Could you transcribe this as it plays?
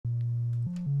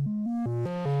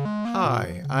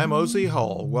Hi, I'm Ozzie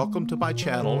Hull. Welcome to my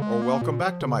channel, or welcome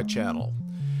back to my channel.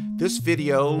 This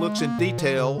video looks in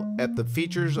detail at the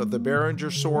features of the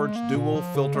Behringer Swords Dual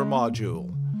Filter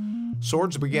module.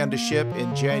 Swords began to ship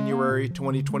in January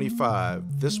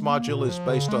 2025. This module is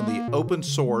based on the open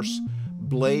source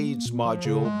Blades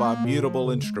module by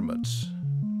Mutable Instruments.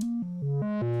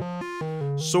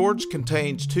 Swords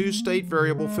contains two state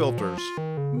variable filters.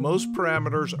 Most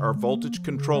parameters are voltage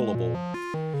controllable.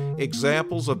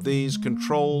 Examples of these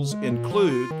controls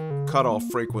include cutoff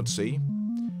frequency,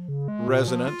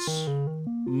 resonance,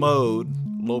 mode,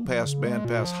 low pass, band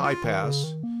pass, high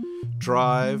pass,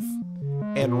 drive,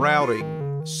 and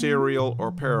routing, serial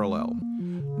or parallel.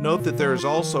 Note that there is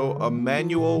also a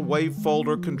manual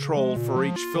wavefolder control for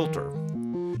each filter.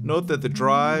 Note that the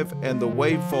drive and the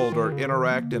wavefolder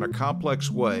interact in a complex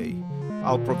way.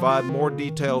 I'll provide more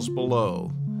details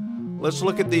below. Let's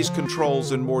look at these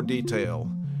controls in more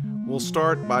detail. We'll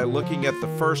start by looking at the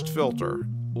first filter.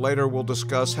 Later we'll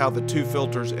discuss how the two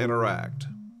filters interact.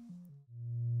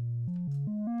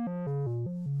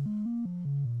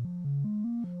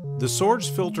 The Swords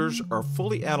filters are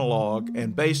fully analog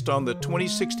and based on the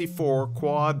 2064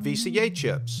 quad VCA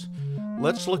chips.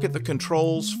 Let's look at the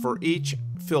controls for each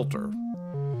filter.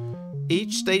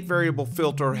 Each state variable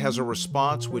filter has a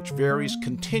response which varies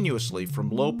continuously from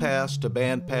low pass to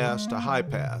band pass to high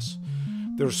pass.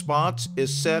 The response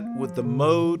is set with the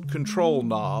mode control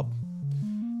knob.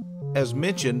 As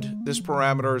mentioned, this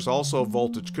parameter is also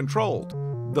voltage controlled.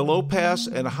 The low pass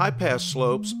and high pass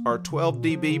slopes are 12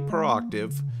 dB per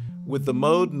octave. With the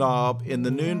mode knob in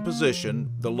the noon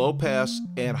position, the low pass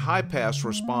and high pass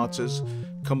responses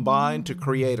combine to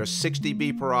create a 6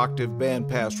 dB per octave band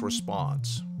pass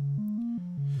response.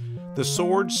 The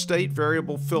Swords state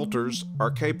variable filters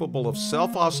are capable of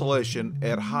self-oscillation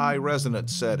at high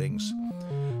resonance settings.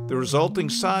 The resulting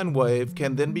sine wave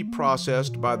can then be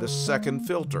processed by the second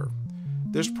filter.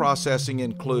 This processing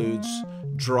includes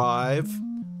drive,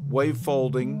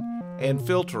 wavefolding, and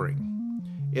filtering.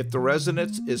 If the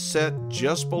resonance is set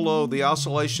just below the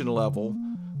oscillation level,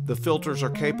 the filters are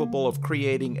capable of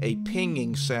creating a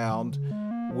pinging sound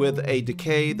with a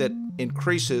decay that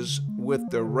increases with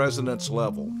the resonance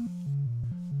level.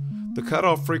 The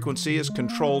cutoff frequency is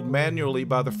controlled manually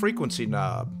by the frequency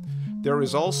knob. There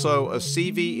is also a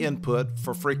CV input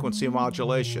for frequency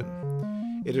modulation.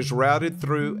 It is routed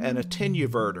through an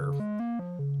attenuverter.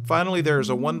 Finally, there is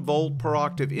a 1 volt per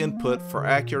octave input for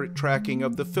accurate tracking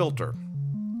of the filter.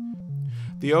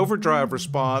 The overdrive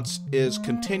response is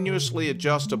continuously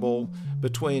adjustable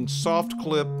between soft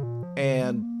clip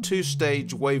and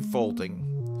two-stage wavefolding.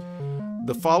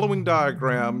 The following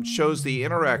diagram shows the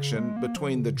interaction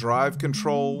between the drive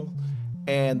control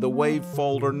and the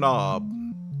wavefolder knob.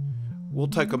 We'll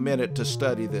take a minute to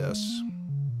study this.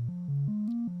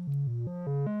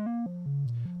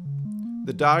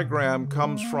 The diagram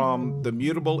comes from the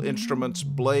Mutable Instruments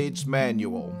Blades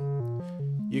manual.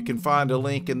 You can find a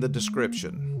link in the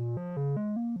description.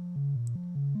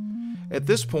 At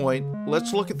this point,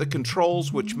 let's look at the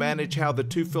controls which manage how the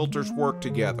two filters work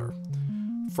together.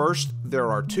 First,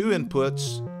 there are two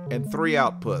inputs and three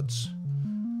outputs.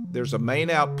 There's a main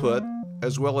output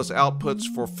as well as outputs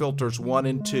for filters 1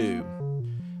 and 2.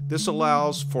 This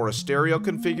allows for a stereo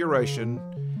configuration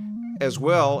as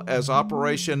well as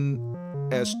operation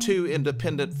as two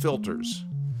independent filters.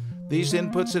 These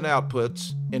inputs and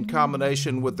outputs, in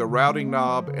combination with the routing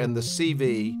knob and the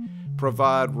CV,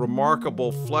 provide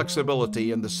remarkable flexibility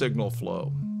in the signal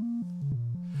flow.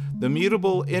 The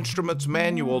Mutable Instruments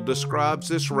manual describes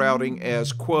this routing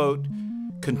as, quote,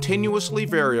 continuously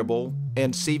variable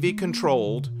and CV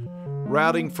controlled,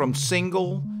 routing from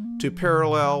single to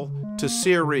parallel to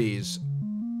series.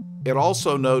 It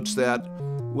also notes that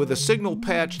with a signal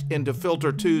patched into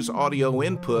filter 2's audio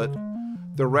input,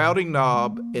 the routing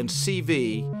knob and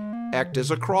CV act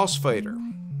as a crossfader.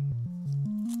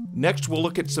 Next, we'll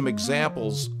look at some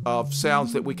examples of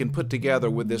sounds that we can put together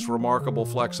with this remarkable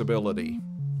flexibility.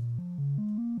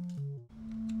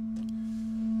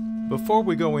 Before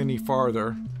we go any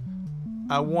farther,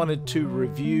 I wanted to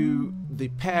review the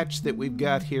patch that we've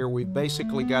got here. We've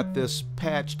basically got this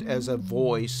patched as a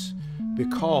voice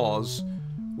because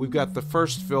we've got the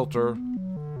first filter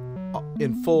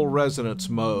in full resonance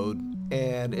mode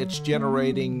and it's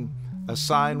generating a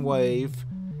sine wave,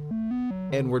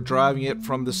 and we're driving it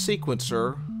from the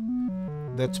sequencer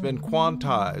that's been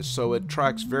quantized, so it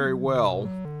tracks very well.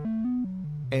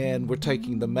 And we're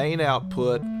taking the main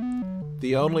output.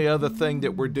 The only other thing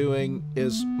that we're doing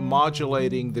is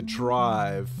modulating the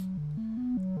drive.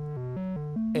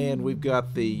 And we've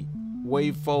got the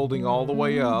wave folding all the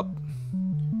way up.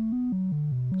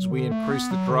 as we increase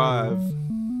the drive,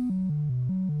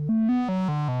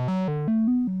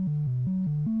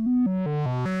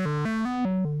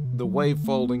 the wave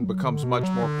folding becomes much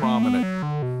more prominent.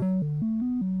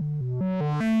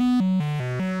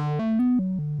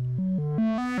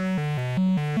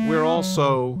 We're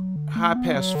also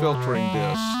high-pass filtering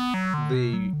this.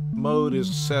 The mode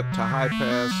is set to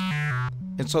high-pass,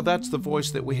 and so that's the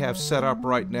voice that we have set up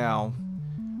right now.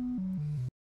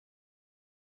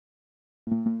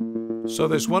 So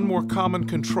there's one more common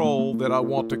control that I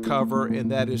want to cover,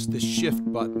 and that is the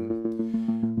shift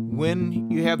button. When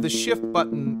you have the shift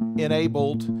button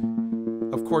enabled,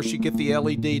 of course you get the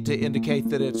LED to indicate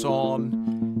that it's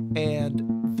on,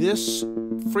 and this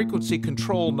frequency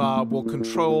control knob will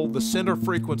control the center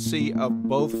frequency of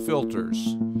both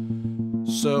filters.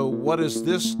 So what does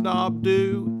this knob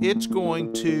do? It's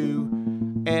going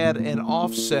to add an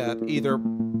offset, either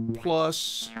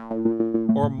plus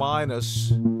or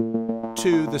minus,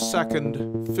 to the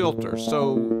second filter.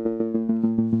 So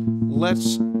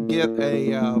let's get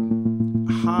a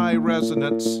high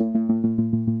resonance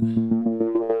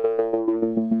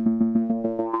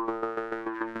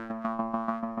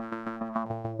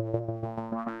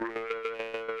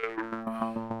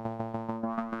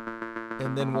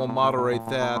and then we'll moderate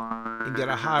that and get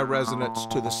a high resonance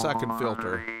to the second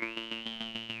filter.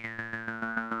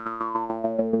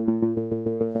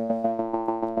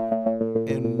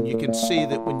 And you can see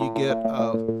that when you get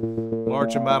a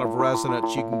large amount of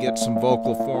resonance, you can get some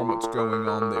vocal formants going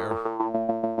on there.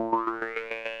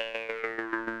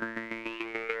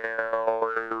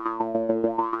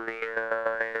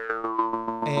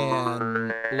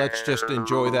 And let's just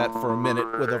enjoy that for a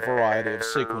minute with a variety of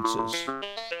sequences.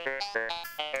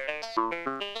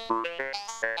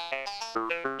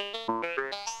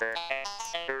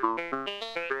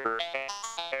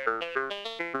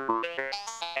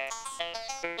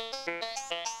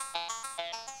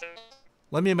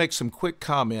 Let me make some quick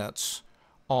comments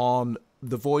on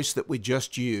the voice that we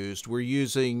just used. We're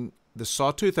using the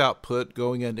sawtooth output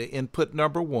going into input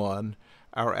number 1.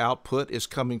 Our output is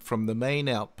coming from the main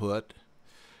output.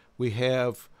 We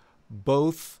have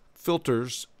both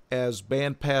filters as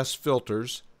bandpass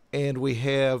filters, and we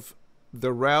have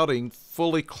the routing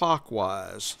fully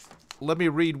clockwise. Let me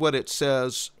read what it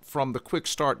says from the quick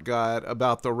start guide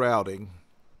about the routing.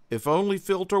 If only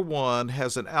filter 1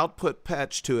 has an output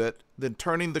patch to it, then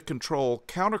turning the control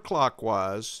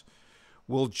counterclockwise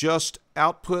will just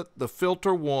output the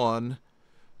filter 1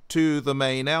 to the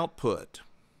main output.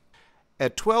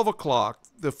 At 12 o'clock,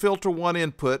 the filter 1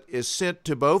 input is sent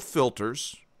to both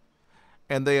filters,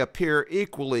 and they appear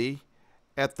equally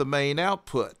at the main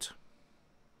output.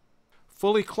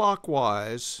 Fully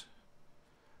clockwise,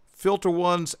 filter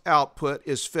 1's output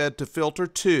is fed to filter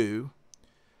 2,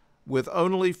 with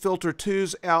only filter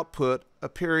 2's output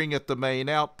appearing at the main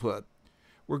output.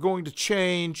 We're going to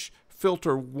change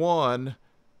filter 1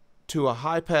 to a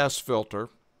high-pass filter.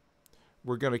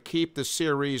 We're going to keep the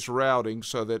series routing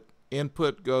so that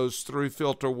input goes through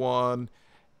filter 1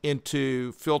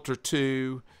 into filter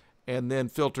 2, and then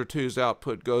filter 2's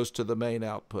output goes to the main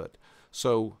output.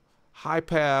 So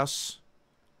high-pass,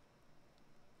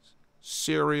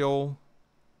 serial,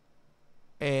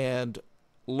 and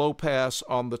low pass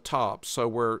on the top. So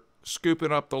we're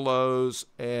scooping up the lows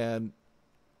and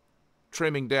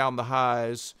trimming down the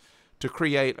highs to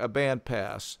create a band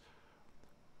pass.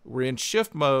 We're in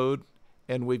shift mode,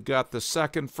 and we've got the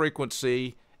second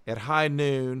frequency at high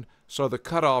noon, so the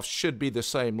cutoff should be the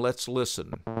same. Let's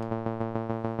listen.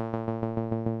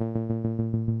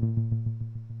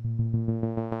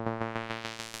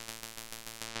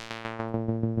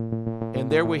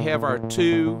 And there we have our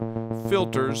two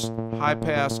filters, high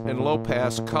pass and low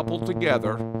pass, coupled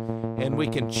together, and we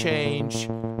can change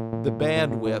the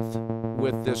bandwidth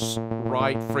with this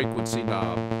right frequency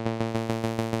knob.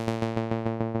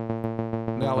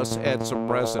 Now let's add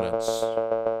some resonance.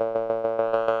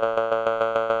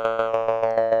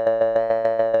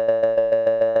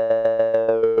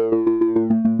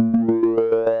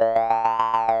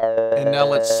 And now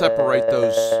let's separate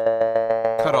those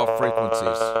cutoff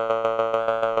frequencies.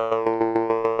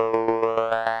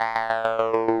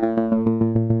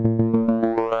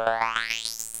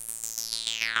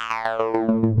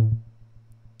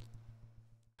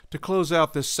 To close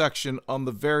out this section on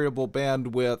the variable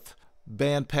bandwidth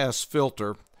bandpass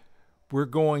filter, we're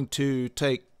going to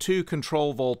take two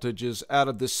control voltages out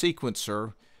of the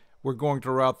sequencer. We're going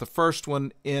to route the first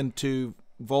one into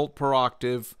volt per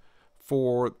octave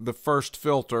for the first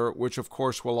filter, which of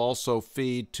course will also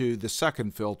feed to the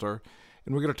second filter.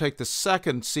 And we're going to take the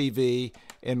second CV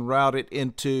and route it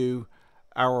into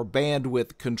our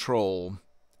bandwidth control.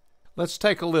 Let's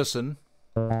take a listen.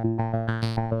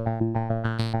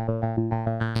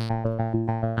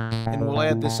 And we'll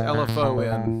add this LFO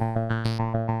in.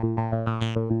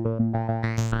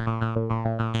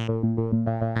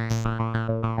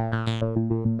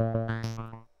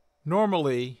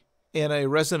 Normally, in a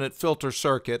resonant filter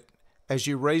circuit, as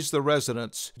you raise the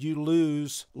resonance, you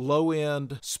lose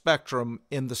low-end spectrum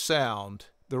in the sound.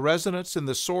 The resonance in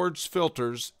the Swords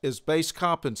filters is bass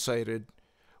compensated,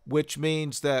 which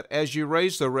means that as you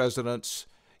raise the resonance,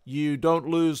 you don't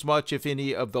lose much, if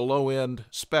any, of the low-end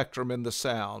spectrum in the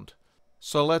sound.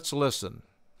 So let's listen.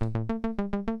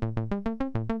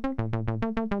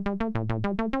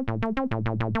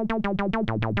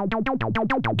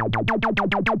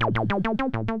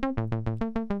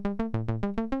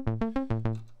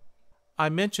 I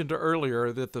mentioned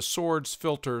earlier that the Swords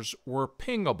filters were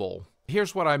pingable.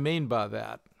 Here's what I mean by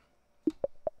that.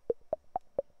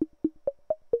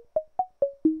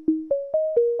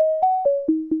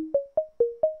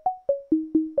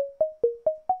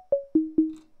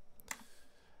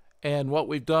 And what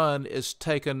we've done is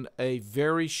taken a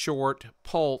very short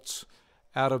pulse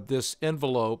out of this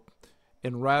envelope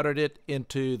and routed it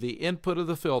into the input of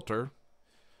the filter.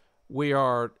 We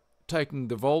are taking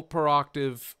the volt per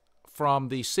octave from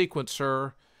the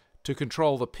sequencer to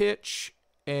control the pitch,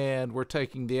 and we're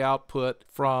taking the output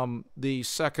from the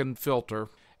second filter,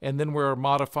 and then we're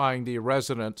modifying the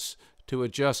resonance to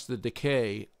adjust the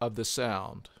decay of the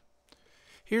sound.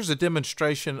 Here's a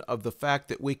demonstration of the fact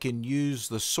that we can use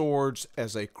the Swords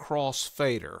as a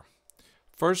crossfader.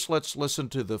 First, let's listen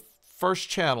to the first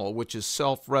channel, which is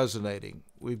self-resonating.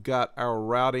 We've got our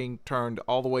routing turned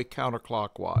all the way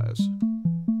counterclockwise.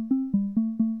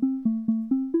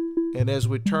 And as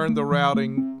we turn the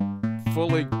routing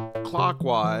fully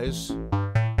clockwise,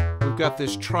 we've got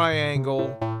this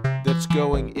triangle that's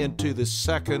going into the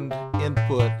second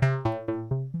input.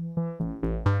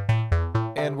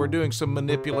 And we're doing some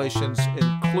manipulations,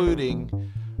 including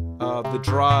the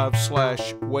drive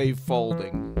 / wave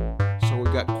folding. So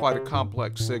we've got quite a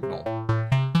complex signal.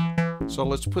 So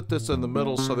let's put this in the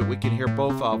middle so that we can hear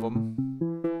both of them.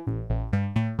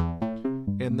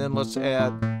 And then let's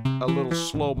add a little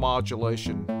slow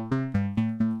modulation.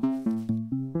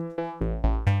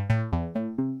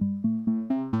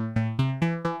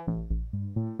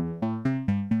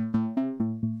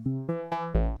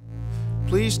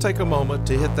 Please take a moment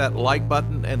to hit that like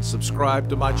button and subscribe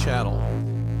to my channel.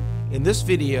 In this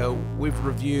video, we've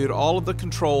reviewed all of the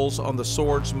controls on the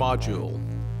Swords module.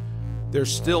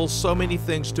 There's still so many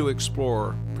things to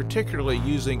explore, particularly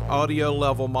using audio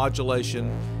level modulation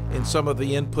in some of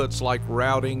the inputs like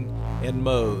routing and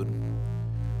mode.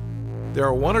 There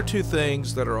are one or two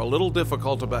things that are a little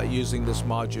difficult about using this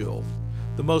module.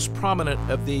 The most prominent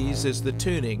of these is the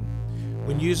tuning.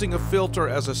 When using a filter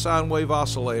as a sine wave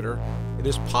oscillator, it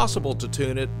is possible to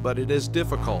tune it, but it is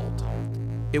difficult.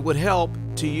 It would help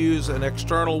to use an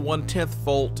external 1/10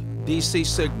 volt DC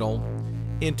signal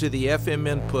into the FM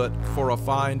input for a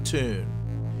fine tune.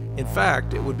 In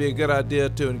fact, it would be a good idea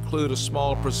to include a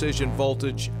small precision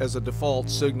voltage as a default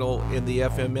signal in the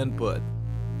FM input.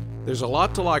 There's a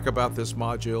lot to like about this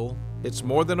module. It's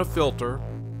more than a filter,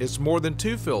 it's more than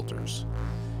two filters.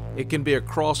 It can be a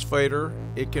crossfader,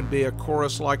 it can be a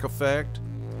chorus-like effect,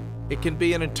 it can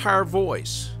be an entire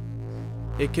voice.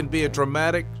 It can be a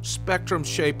dramatic spectrum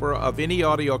shaper of any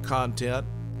audio content.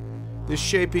 This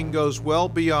shaping goes well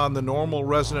beyond the normal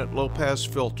resonant low-pass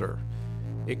filter.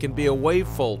 It can be a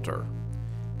wavefolder.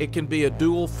 It can be a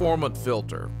dual formant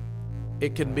filter.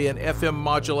 It can be an FM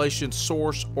modulation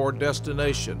source or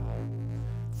destination.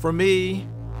 For me,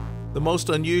 the most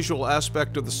unusual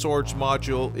aspect of the Swords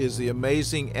module is the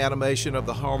amazing animation of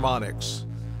the harmonics.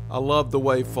 I love the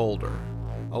wavefolder.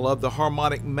 I love the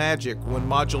harmonic magic when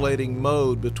modulating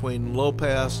mode between low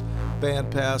pass,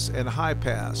 bandpass, and high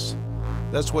pass.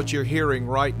 That's what you're hearing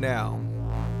right now.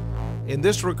 In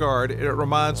this regard, it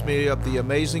reminds me of the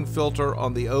amazing filter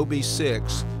on the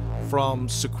OB6 from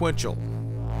Sequential.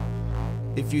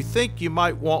 If you think you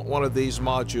might want one of these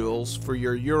modules for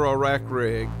your Euro-rack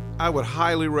rig, I would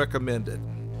highly recommend it.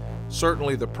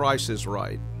 Certainly the price is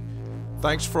right.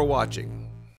 Thanks for watching.